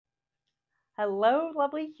Hello,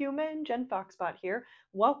 lovely human. Jen Foxbot here.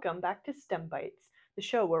 Welcome back to STEM Bites, the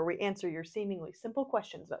show where we answer your seemingly simple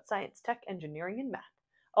questions about science, tech, engineering, and math.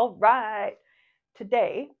 All right.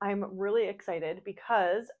 Today, I'm really excited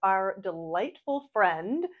because our delightful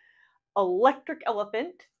friend, Electric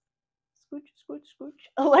Elephant, scooch, scooch,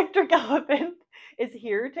 scooch, Electric Elephant, is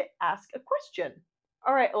here to ask a question.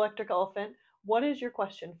 All right, Electric Elephant, what is your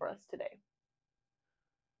question for us today?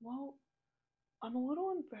 Well, I'm a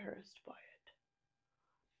little embarrassed by it.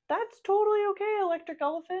 That's totally okay, Electric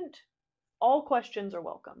Elephant. All questions are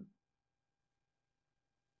welcome.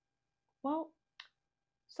 Well,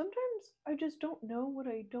 sometimes I just don't know what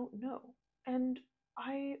I don't know. And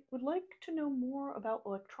I would like to know more about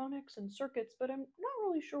electronics and circuits, but I'm not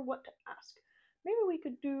really sure what to ask. Maybe we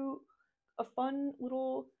could do a fun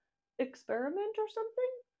little experiment or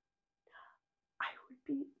something? I would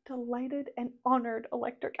be delighted and honored,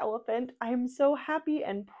 Electric Elephant. I am so happy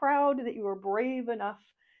and proud that you are brave enough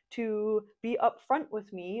to be upfront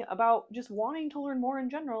with me about just wanting to learn more in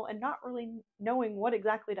general and not really knowing what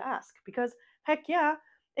exactly to ask. Because, heck yeah,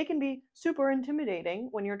 it can be super intimidating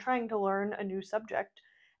when you're trying to learn a new subject.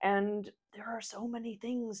 And there are so many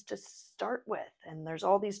things to start with, and there's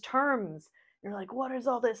all these terms. You're like, what is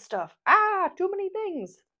all this stuff? Ah, too many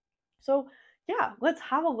things. So, yeah, let's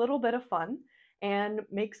have a little bit of fun and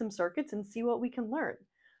make some circuits and see what we can learn.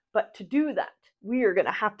 But to do that, we are going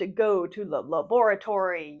to have to go to the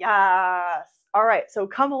laboratory. Yes. All right, so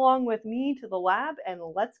come along with me to the lab and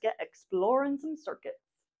let's get exploring some circuits.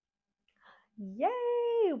 Yay!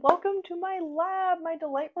 Welcome to my lab, my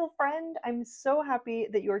delightful friend. I'm so happy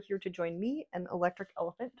that you're here to join me and Electric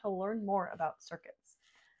Elephant to learn more about circuits.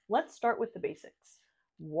 Let's start with the basics.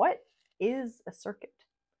 What is a circuit?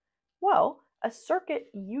 Well, a circuit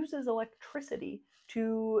uses electricity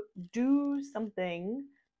to do something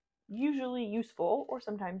usually useful or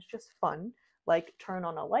sometimes just fun, like turn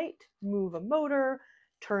on a light, move a motor,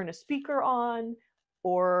 turn a speaker on,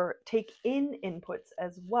 or take in inputs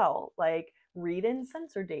as well, like read in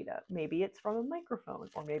sensor data. Maybe it's from a microphone,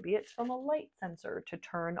 or maybe it's from a light sensor to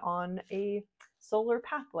turn on a solar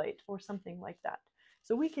path light or something like that.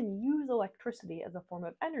 So we can use electricity as a form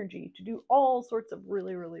of energy to do all sorts of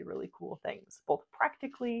really, really, really cool things, both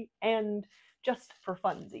practically and just for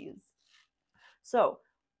funsies. So,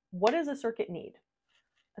 what does a circuit need?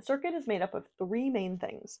 A circuit is made up of three main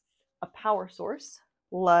things: a power source,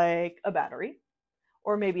 like a battery,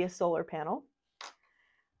 or maybe a solar panel.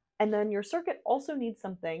 And then your circuit also needs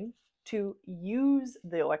something to use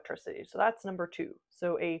the electricity. So that's number two.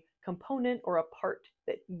 So a component or a part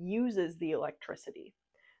that uses the electricity.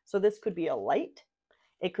 So this could be a light,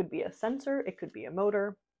 it could be a sensor, it could be a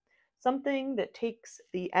motor, something that takes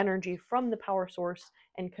the energy from the power source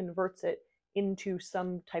and converts it into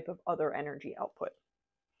some type of other energy output.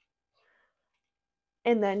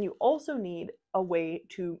 And then you also need a way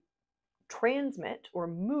to transmit or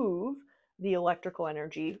move the electrical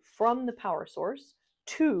energy from the power source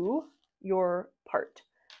to your part.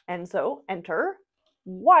 And so enter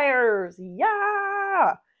wires.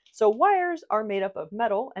 Yeah! So wires are made up of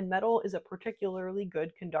metal, and metal is a particularly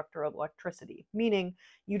good conductor of electricity, meaning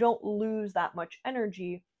you don't lose that much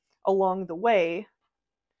energy along the way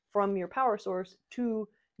from your power source to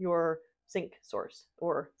your sink source,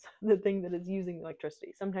 or the thing that is using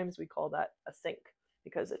electricity. Sometimes we call that a sink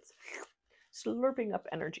because it's slurping up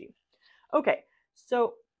energy. Okay,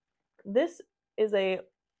 so this is a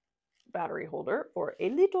battery holder for a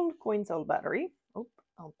little coin cell battery. Oh,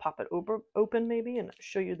 I'll pop it open maybe and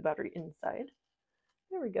show you the battery inside.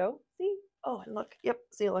 There we go. See? Oh, and look. Yep,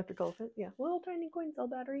 see, electric elephant. Yeah, little tiny coin cell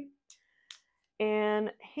battery.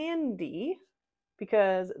 And handy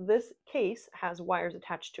because this case has wires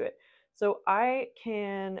attached to it. So I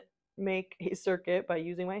can make a circuit by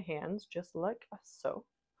using my hands, just like so.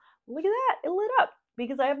 Look at that, it lit up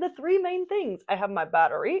because I have the three main things. I have my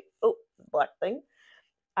battery, oh, black thing.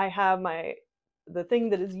 I have the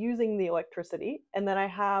thing that is using the electricity, and then I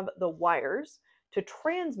have the wires to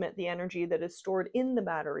transmit the energy that is stored in the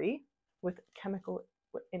battery with chemical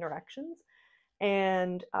interactions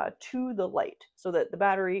and to the light, so that the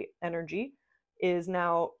battery energy is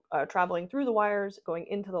now traveling through the wires, going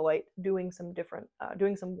into the light, doing some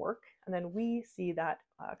work, and then we see that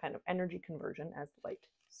kind of energy conversion as the light.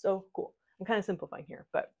 So cool. I'm kind of simplifying here,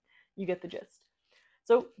 but you get the gist.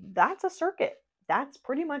 So that's a circuit. That's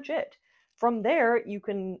pretty much it. From there, you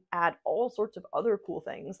can add all sorts of other cool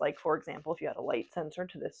things. Like, for example, if you had a light sensor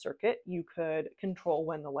to this circuit, you could control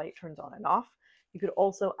when the light turns on and off. You could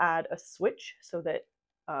also add a switch so that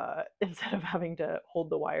instead of having to hold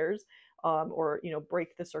the wires or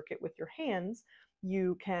break the circuit with your hands,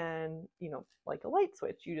 you can, like a light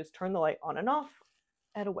switch, you just turn the light on and off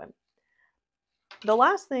at a whim. The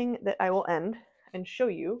last thing that I will end and show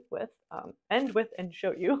you with,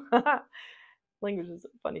 language is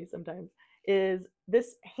funny sometimes, is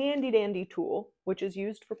this handy dandy tool, which is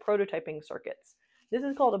used for prototyping circuits. This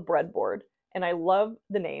is called a breadboard, and I love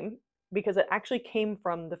the name because it actually came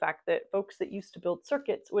from the fact that folks that used to build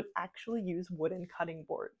circuits would actually use wooden cutting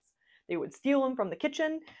boards. They would steal them from the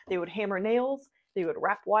kitchen, they would hammer nails, they would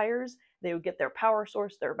wrap wires, they would get their power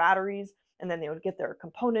source, their batteries, and then they would get their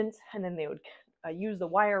components, and then they would use the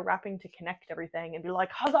wire wrapping to connect everything and be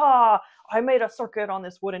like, huzzah, I made a circuit on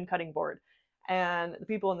this wooden cutting board. And the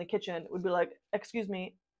people in the kitchen would be like, excuse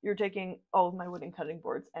me, you're taking all of my wooden cutting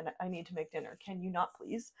boards and I need to make dinner. Can you not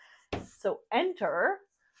please? So enter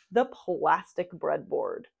the plastic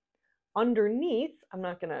breadboard. Underneath, I'm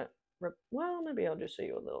not going to rip, well, maybe I'll just show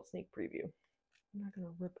you a little sneak preview. I'm not going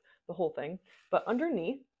to rip the whole thing, but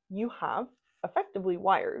underneath you have effectively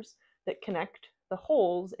wires that connect the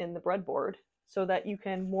holes in the breadboard so that you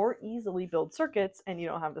can more easily build circuits and you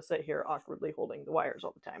don't have to sit here awkwardly holding the wires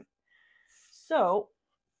all the time. So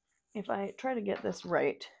if I try to get this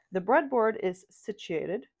right, the breadboard is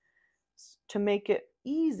situated to make it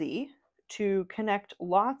easy to connect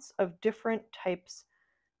lots of different types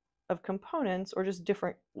of components, or just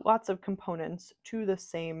lots of components to the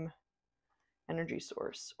same energy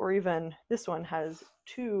source. Or even this one has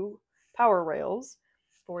 2 power rails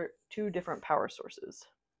for 2 different power sources.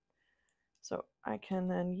 So I can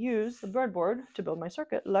then use the breadboard to build my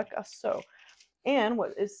circuit like so. And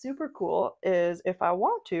what is super cool is if I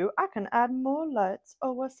want to, I can add more lights.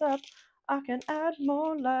 Oh, what's up? I can add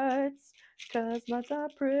more lights, 'cause lights are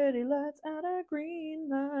pretty. Let's add a green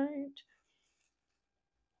light.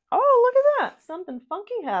 Oh, look at that. Something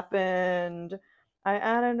funky happened. I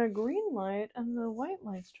added a green light and the white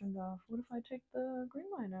lights turned off. What if I take the green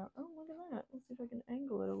light out? Oh, look at that. Let's see if I can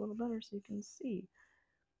angle it a little better so you can see.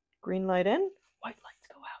 Green light in, white lights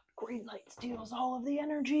go out. Green light steals all of the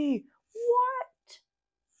energy. What?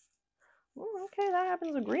 Okay, that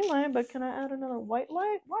happens with green light, but can I add another white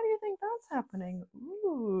light? Why do you think that's happening?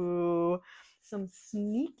 Ooh, some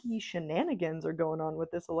sneaky shenanigans are going on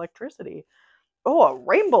with this electricity. Oh, a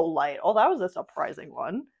rainbow light. Oh, that was a surprising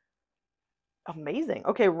one. Amazing.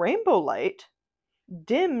 Okay, rainbow light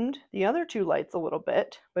dimmed the other 2 lights a little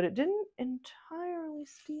bit, but it didn't entirely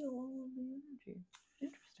steal all of the energy.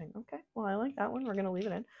 Interesting. Okay, well, I like that one. We're going to leave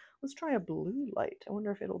it in. Let's try a blue light. I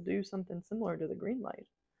wonder if it'll do something similar to the green light.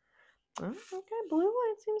 Okay, blue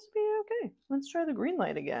light seems to be okay. Let's try the green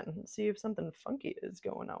light again and see if something funky is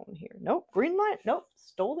going on here. Nope, green light. Nope,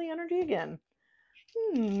 stole the energy again.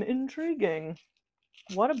 Intriguing.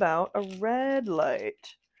 What about a red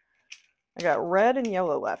light? I got red and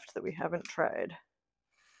yellow left that we haven't tried.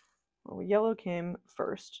 Well, yellow came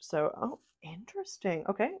first, so, oh, interesting.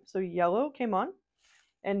 Okay, so yellow came on,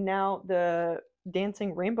 and now the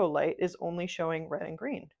dancing rainbow light is only showing red and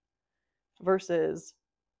green versus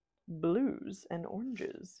blues and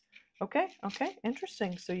oranges. Okay,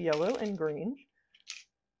 interesting. So yellow and green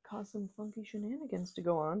cause some funky shenanigans to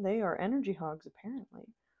go on. They are energy hogs, apparently.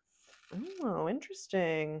 Oh,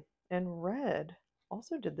 interesting. And red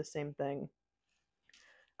also did the same thing.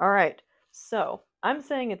 All right, so I'm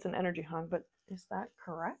saying it's an energy hog, but is that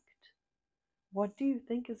correct? What do you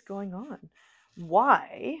think is going on?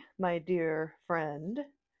 Why, my dear friend,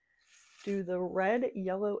 do the red,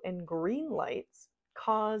 yellow, and green lights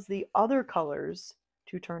cause the other colors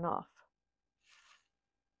to turn off?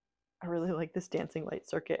 I really like this dancing light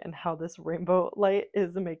circuit and how this rainbow light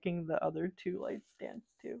is making the other 2 lights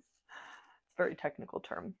dance too. It's a very technical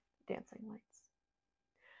term, dancing lights.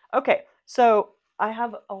 Okay, so I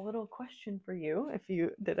have a little question for you, if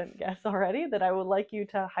you didn't guess already, that I would like you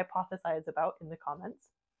to hypothesize about in the comments.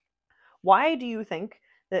 Why do you think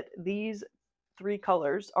that these 3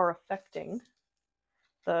 colors are affecting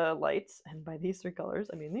the lights? And by these 3 colors,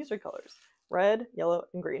 I mean these 3 colors, red, yellow,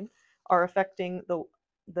 and green, are affecting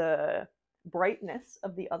the brightness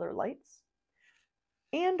of the other lights.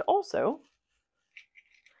 And also,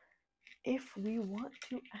 if we want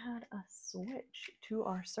to add a switch to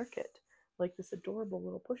our circuit, like this adorable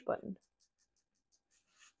little push button,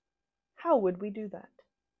 how would we do that?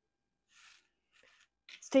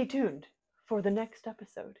 Stay tuned for the next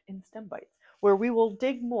episode in STEM Bites, where we will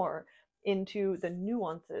dig more into the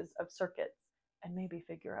nuances of circuits and maybe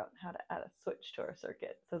figure out how to add a switch to our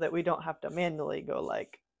circuit so that we don't have to manually go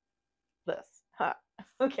like this.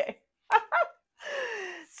 Okay.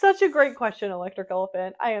 Such a great question, Electric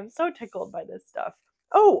Elephant. I am so tickled by this stuff.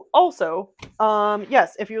 Oh, also,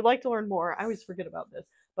 yes, if you'd like to learn more, I always forget about this,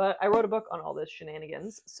 but I wrote a book on all this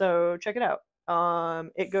shenanigans, so check it out.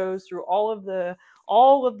 It goes through all of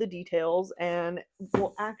the details and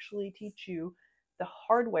will actually teach you the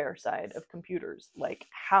hardware side of computers, like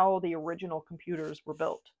how the original computers were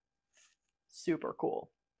built. Super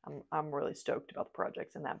cool. I'm really stoked about the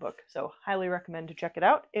projects in that book, so highly recommend to check it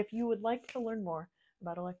out if you would like to learn more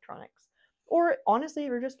about electronics. Or honestly,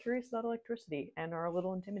 you're just curious about electricity and are a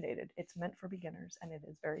little intimidated. It's meant for beginners and it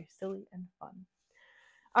is very silly and fun.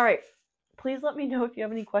 All right, please let me know if you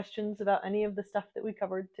have any questions about any of the stuff that we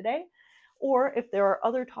covered today, or if there are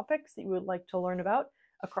other topics that you would like to learn about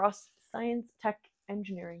across science, tech,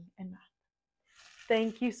 engineering, and math.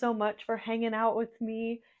 Thank you so much for hanging out with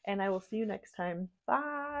me, and I will see you next time.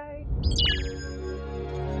 Bye!